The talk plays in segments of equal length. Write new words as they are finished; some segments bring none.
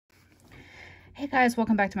Hey guys,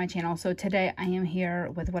 welcome back to my channel. So today I am here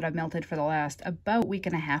with what I've melted for the last about week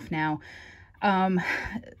and a half now.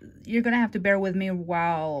 You're gonna have to bear with me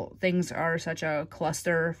while things are such a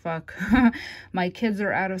clusterfuck. My kids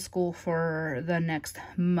are out of school for the next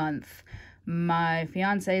month. My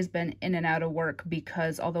fiance's been in and out of work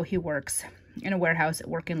because although he works in a warehouse,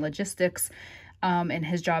 working logistics, and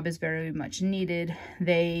his job is very much needed,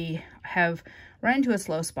 they have run into a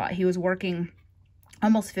slow spot. He was working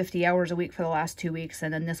almost 50 hours a week for the last 2 weeks.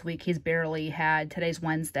 And then this week he's barely had, today's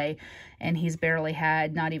Wednesday, and he's barely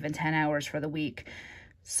had not even 10 hours for the week.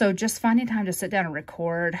 So just finding time to sit down and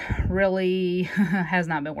record really has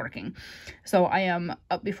not been working. So I am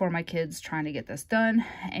up before my kids trying to get this done.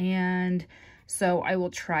 And so I will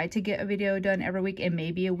try to get a video done every week, and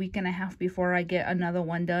maybe a week and a half before I get another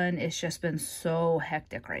one done. It's just been so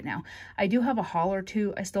hectic right now. I do have a haul or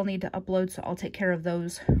two I still need to upload, so I'll take care of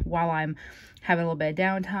those while I'm having a little bit of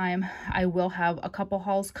downtime. I will have a couple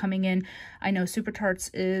hauls coming in. I know Super Tarts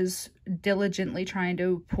is diligently trying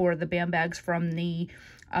to pour the BAM bags from the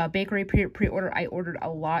bakery pre-order. I ordered a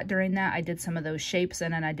lot during that. I did some of those shapes,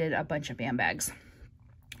 and then I did a bunch of BAM bags.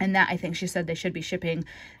 And that, I think she said they should be shipping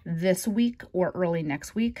this week or early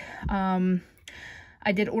next week.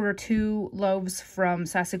 I did order 2 loaves from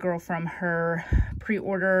Sassy Girl from her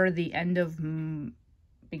pre-order the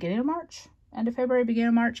beginning of March? End of February, beginning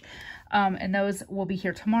of March. And those will be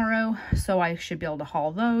here tomorrow, so I should be able to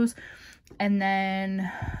haul those. And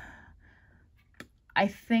then I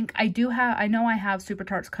think I know I have Super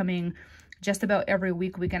Tarts coming just about every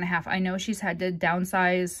week and a half. I know she's had to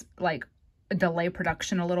downsize, like, delay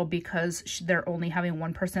production a little because they're only having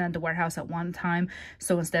one person at the warehouse at one time.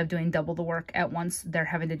 So instead of doing double the work at once, they're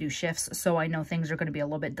having to do shifts. So I know things are going to be a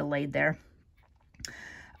little bit delayed there.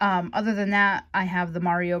 Other than that, I have the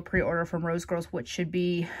Mario pre-order from Rose Girls, which should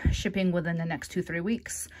be shipping within the next 2-3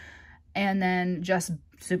 weeks. And then just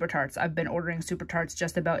Super Tarts. I've been ordering Super Tarts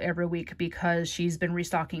just about every week because she's been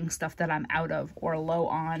restocking stuff that I'm out of or low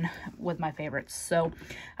on with my favorites. So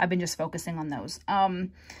I've been just focusing on those.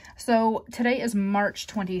 So today is March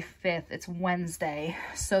 25th. It's Wednesday.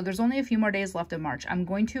 So there's only a few more days left of March. I'm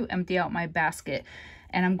going to empty out my basket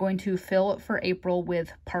and I'm going to fill it for April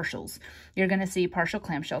with partials. You're going to see partial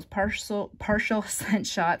clamshells, partial scent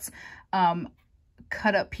shots,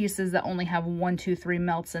 cut up pieces that only have 1, 2, 3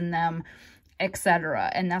 melts in them, etc.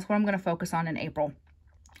 And that's what I'm going to focus on in April.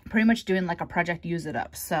 Pretty much doing like a project use it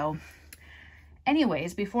up. So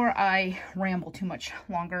anyways, before I ramble too much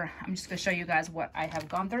longer, I'm just going to show you guys what I have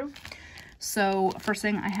gone through. So first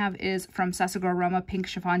thing I have is from Sassy Girl Aroma Pink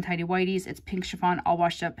Chiffon Tidy Whities. It's pink chiffon all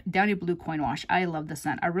washed up Downy Blue Coin Wash. I love the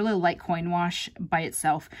scent. I really like Coin Wash by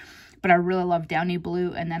itself, but I really love Downy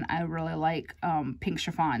Blue, and then I really like Pink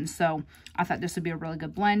Chiffon. So I thought this would be a really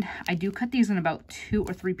good blend. I do cut these in about 2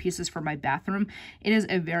 or 3 pieces for my bathroom. It is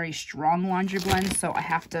a very strong laundry blend, so I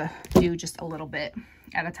have to do just a little bit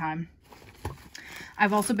at a time.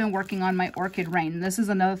 I've also been working on my Orchid Rain. This is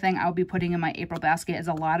another thing I'll be putting in my April basket, is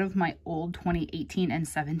a lot of my old 2018 and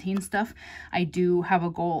 17 stuff. I do have a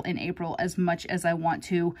goal in April, as much as I want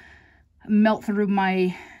to melt through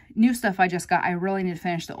my new stuff I just got. I really need to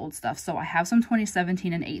finish the old stuff. So I have some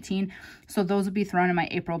 2017 and 18. So those will be thrown in my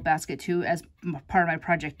April basket too as part of my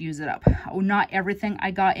project use it up. Not everything I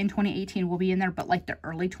got in 2018 will be in there, but like the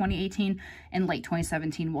early 2018 and late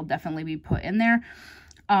 2017 will definitely be put in there.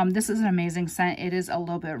 This is an amazing scent. It is a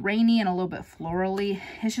little bit rainy and a little bit florally.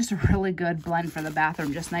 It's just a really good blend for the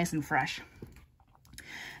bathroom, just nice and fresh.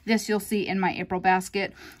 This you'll see in my April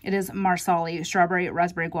basket. It is Marsali Strawberry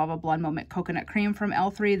Raspberry Guava Blonde Moment Coconut Cream from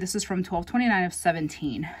L3. This is from 12/29 of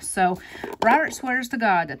 17. So Robert swears to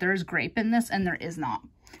God that there is grape in this, and there is not.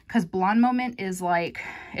 Because Blonde Moment is like,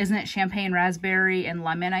 isn't it champagne, raspberry, and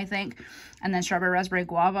lemon, I think? And then strawberry, raspberry,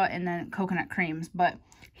 guava, and then coconut creams. But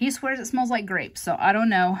he swears it smells like grape, so I don't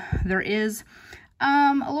know. There is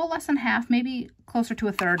a little less than half, maybe closer to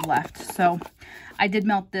a third left. So I did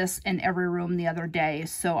melt this in every room the other day,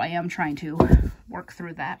 so I am trying to work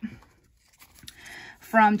through that.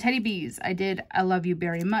 From Teddy Bees, I did I Love You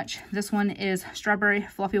Very Much. This one is Strawberry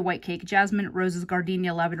Fluffy White Cake, Jasmine, Roses,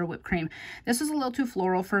 Gardenia, Lavender Whipped Cream. This was a little too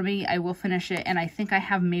floral for me. I will finish it, and I think I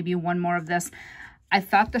have maybe one more of this. I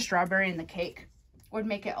thought the strawberry in the cake would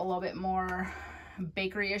make it a little bit more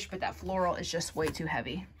bakery-ish, but that floral is just way too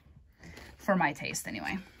heavy for my taste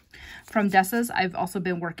anyway. From Dessa's, I've also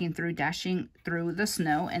been working through Dashing Through the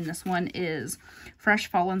Snow, and this one is Fresh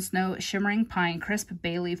Fallen Snow, Shimmering Pine, Crisp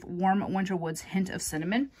Bay Leaf, Warm Winter Woods, Hint of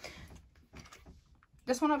Cinnamon.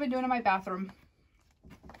 This one I've been doing in my bathroom.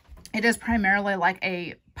 It is primarily like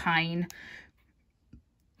a pine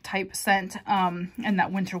type scent, and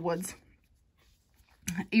that Winter Woods.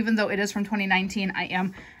 Even though it is from 2019, I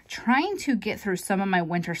am trying to get through some of my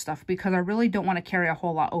winter stuff because I really don't want to carry a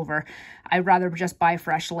whole lot over. I'd rather just buy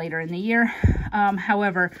fresh later in the year.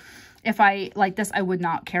 However, if I like this, I would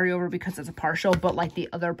not carry over because it's a partial, but like the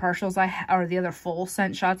other partials or the other full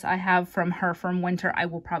scent shots I have from her from winter, I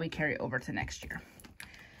will probably carry over to next year.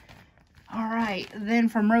 All right, then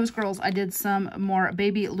from Rose Girls, I did some more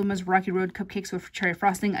Baby Luma's Rocky Road cupcakes with cherry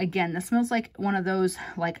frosting. Again, this smells like one of those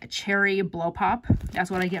like a cherry blow pop. That's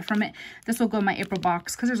what I get from it. This will go in my April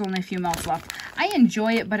box because there's only a few melts left. I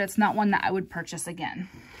enjoy it, but it's not one that I would purchase again.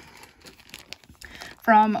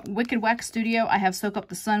 From Wicked Wax Studio, I have Soak Up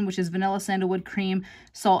the Sun, which is vanilla, sandalwood, cream,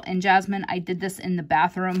 salt, and jasmine. I did this in the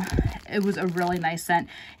bathroom. It was a really nice scent.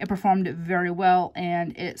 It performed very well,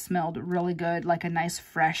 and it smelled really good, like a nice,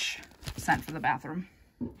 fresh scent for the bathroom.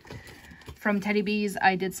 From Teddy Bees,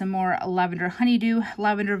 I did some more lavender honeydew,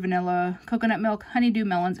 lavender vanilla, coconut milk, honeydew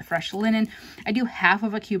melons, fresh linen. I do half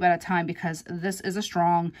of a cube at a time because this is a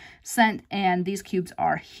strong scent and these cubes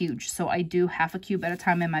are huge. So I do half a cube at a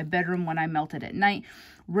time in my bedroom when I melt it at night.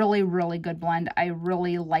 Really, really good blend. I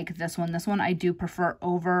really like this one. This one I do prefer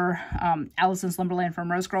over Alice in Slumberland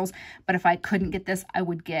from Rose Girls. But if I couldn't get this, I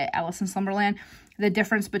would get Alice in Slumberland. The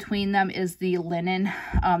difference between them is the linen.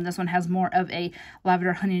 This one has more of a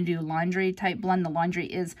lavender honeydew laundry type blend. The laundry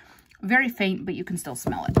is very faint, but you can still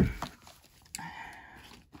smell it.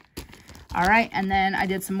 All right, and then I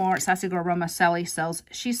did some more Sassy Girl Aroma Sally Sells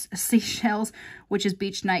Seashells, which is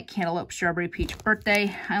Beach Night Cantaloupe Strawberry Peach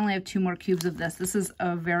Birthday. I only have 2 more cubes of this. This is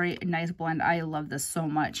a very nice blend. I love this so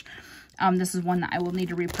much. This is one that I will need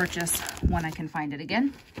to repurchase when I can find it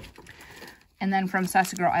again. And then from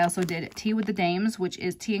Sassy Girl, I also did Tea with the Dames, which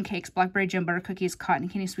is tea and cakes, blackberry jam butter cookies, cotton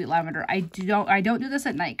candy, sweet lavender. I don't do this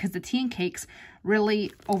at night because the tea and cakes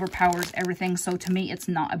really overpowers everything. So to me, it's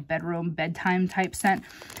not a bedtime type scent.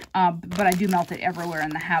 But I do melt it everywhere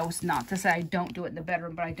in the house. Not to say I don't do it in the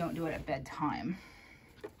bedroom, but I don't do it at bedtime.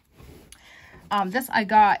 This I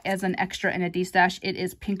got as an extra in a D-stash. It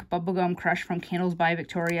is Pink Bubblegum Crush from Candles by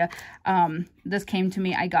Victoria. This came to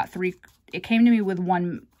me, I got 3. It came to me with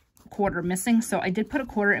 1 quarter missing, so I did put a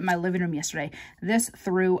quarter in my living room yesterday. This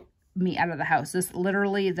threw me out of the house. This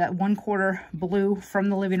literally, that 1 quarter blew from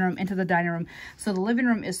the living room into the dining room. So the living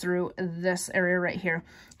room is through this area right here.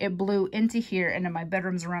 It blew into here, and then my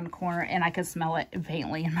bedroom's around the corner, and I could smell it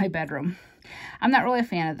faintly in my bedroom. I'm not really a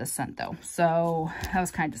fan of this scent though, so that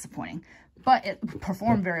was kind of disappointing, but it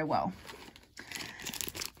performed very well.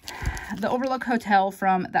 The Overlook Hotel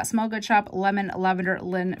from That Smell Good shop, lemon, lavender,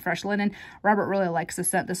 fresh linen. Robert really likes this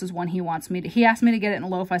scent. This is one he wants me to, he asked me to get it in a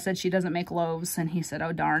loaf. I said she doesn't make loaves, and he said,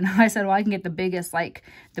 oh darn. I said, well, I can get the biggest, like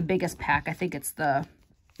the biggest pack. I think it's the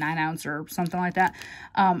 9 ounce or something like that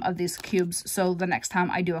of these cubes. So the next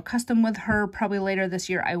time I do a custom with her, probably later this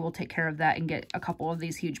year, I will take care of that and get a couple of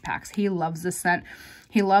these huge packs. He loves this scent.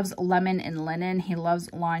 He loves lemon and linen. He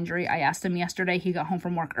loves laundry. I asked him yesterday, he got home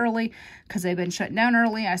from work early because they've been shutting down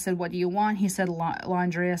early. I said, what do you want? He said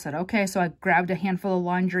laundry. I said, okay. So I grabbed a handful of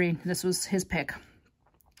laundry. This was his pick.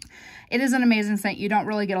 It is an amazing scent. You don't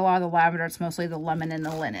really get a lot of the lavender. It's mostly the lemon and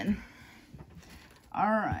the linen. All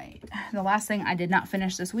right, the last thing I did not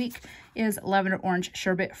finish this week is Lavender Orange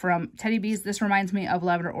Sherbet from Teddy Bees. This reminds me of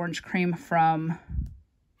Lavender Orange Cream from,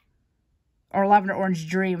 or Lavender Orange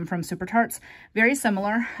Dream from Super Tarts. Very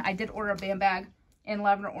similar. I did order a band bag in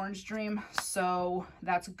Lavender Orange Dream, so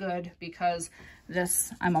that's good because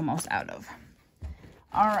this I'm almost out of.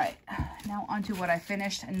 All right, now onto what I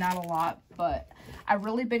finished, and not a lot, but I've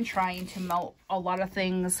really been trying to melt a lot of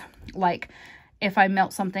things. Like, if I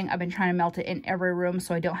melt something, I've been trying to melt it in every room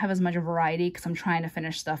so I don't have as much variety because I'm trying to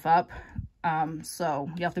finish stuff up. So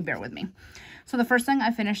you have to bear with me. So the first thing I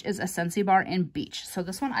finished is a Scentsy bar in Beach. So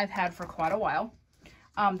this one I've had for quite a while.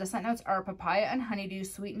 The scent notes are papaya and honeydew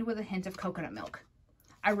sweetened with a hint of coconut milk.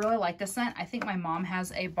 I really like this scent. I think my mom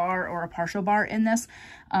has a bar or a partial bar in this,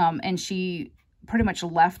 and she pretty much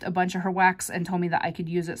left a bunch of her wax and told me that I could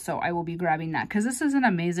use it, so I will be grabbing that because this is an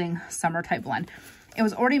amazing summer type blend. It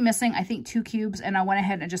was already missing, I think, 2 cubes, and I went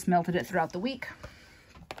ahead and just melted it throughout the week.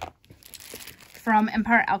 From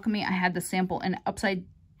Empire Alchemy, I had the sample in Upside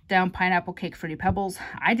Down Pineapple Cake Fruity Pebbles.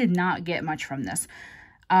 I did not get much from this.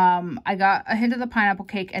 I got a hint of the pineapple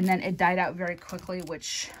cake, and then it died out very quickly,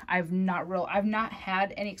 which I've not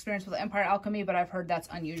had any experience with Empire Alchemy, but I've heard that's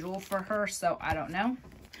unusual for her, so I don't know.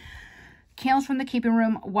 Candles from the Keeping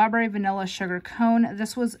Room, Wildberry Vanilla Sugar Cone.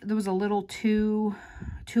 There was a little two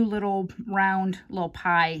little round little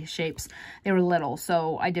pie shapes. They were little,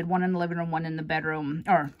 so I did one in the living room, one in the bedroom,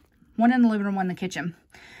 or one in the living room, one in the kitchen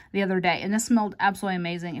the other day, and this smelled absolutely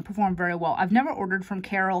amazing. It performed very well. I've never ordered from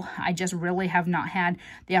Carol. I just really have not had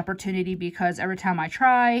the opportunity because every time I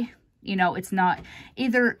try, you know, it's not,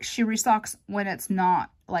 either she restocks when it's not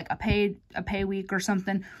like a pay week or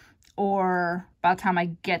something, or by the time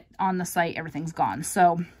I get on the site, everything's gone.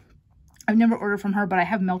 So I've never ordered from her, but I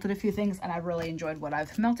have melted a few things and I really enjoyed what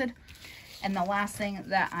I've melted. And the last thing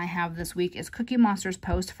that I have this week is Cookie Monster's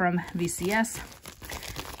Post from VCS,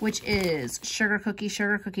 which is sugar cookie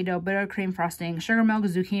dough, buttercream frosting, sugar milk,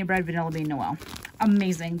 zucchini bread, vanilla bean Noel.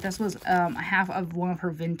 Amazing. This was a half of one of her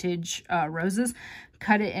vintage roses.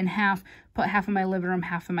 Cut it in half, put half in my living room,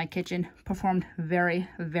 half in my kitchen. Performed very,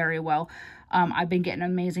 very well. I've been getting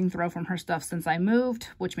an amazing throw from her stuff since I moved,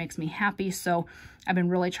 which makes me happy. So I've been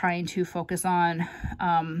really trying to focus on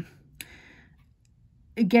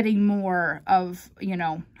getting more of, you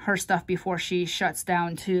know, her stuff before she shuts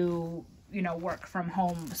down to, you know, work from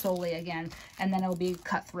home solely again, and then it'll be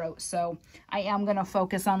cutthroat. So I am going to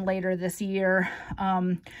focus on later this year,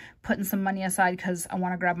 putting some money aside because I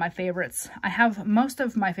want to grab my favorites. I have most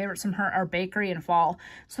of my favorites from her are bakery and fall.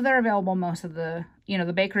 So they're available most of the, you know,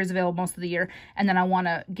 the bakery is available most of the year. And then I want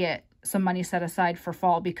to get some money set aside for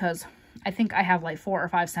fall because I think I have like 4 or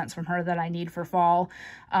 5 scents from her that I need for fall.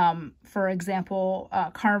 For example,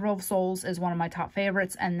 Carnival of Souls is one of my top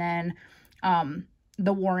favorites. And then,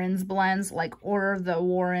 the Warrens blends, like Order of the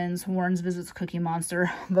Warrens, Warrens Visits Cookie Monster,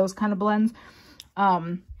 those kind of blends.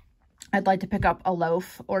 I'd like to pick up a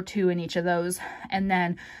loaf or 2 in each of those. And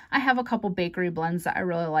then I have a couple bakery blends that I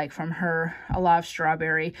really like from her. A lot of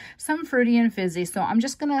strawberry, some fruity and fizzy. So I'm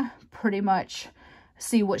just going to pretty much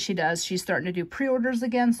see what she does. She's starting to do pre-orders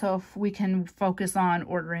again. So if we can focus on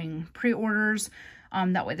ordering pre-orders,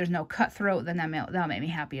 that way there's no cutthroat, then that'll make me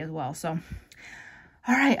happy as well. So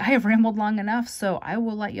all right, I have rambled long enough, so I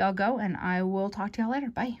will let y'all go, and I will talk to y'all later.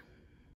 Bye.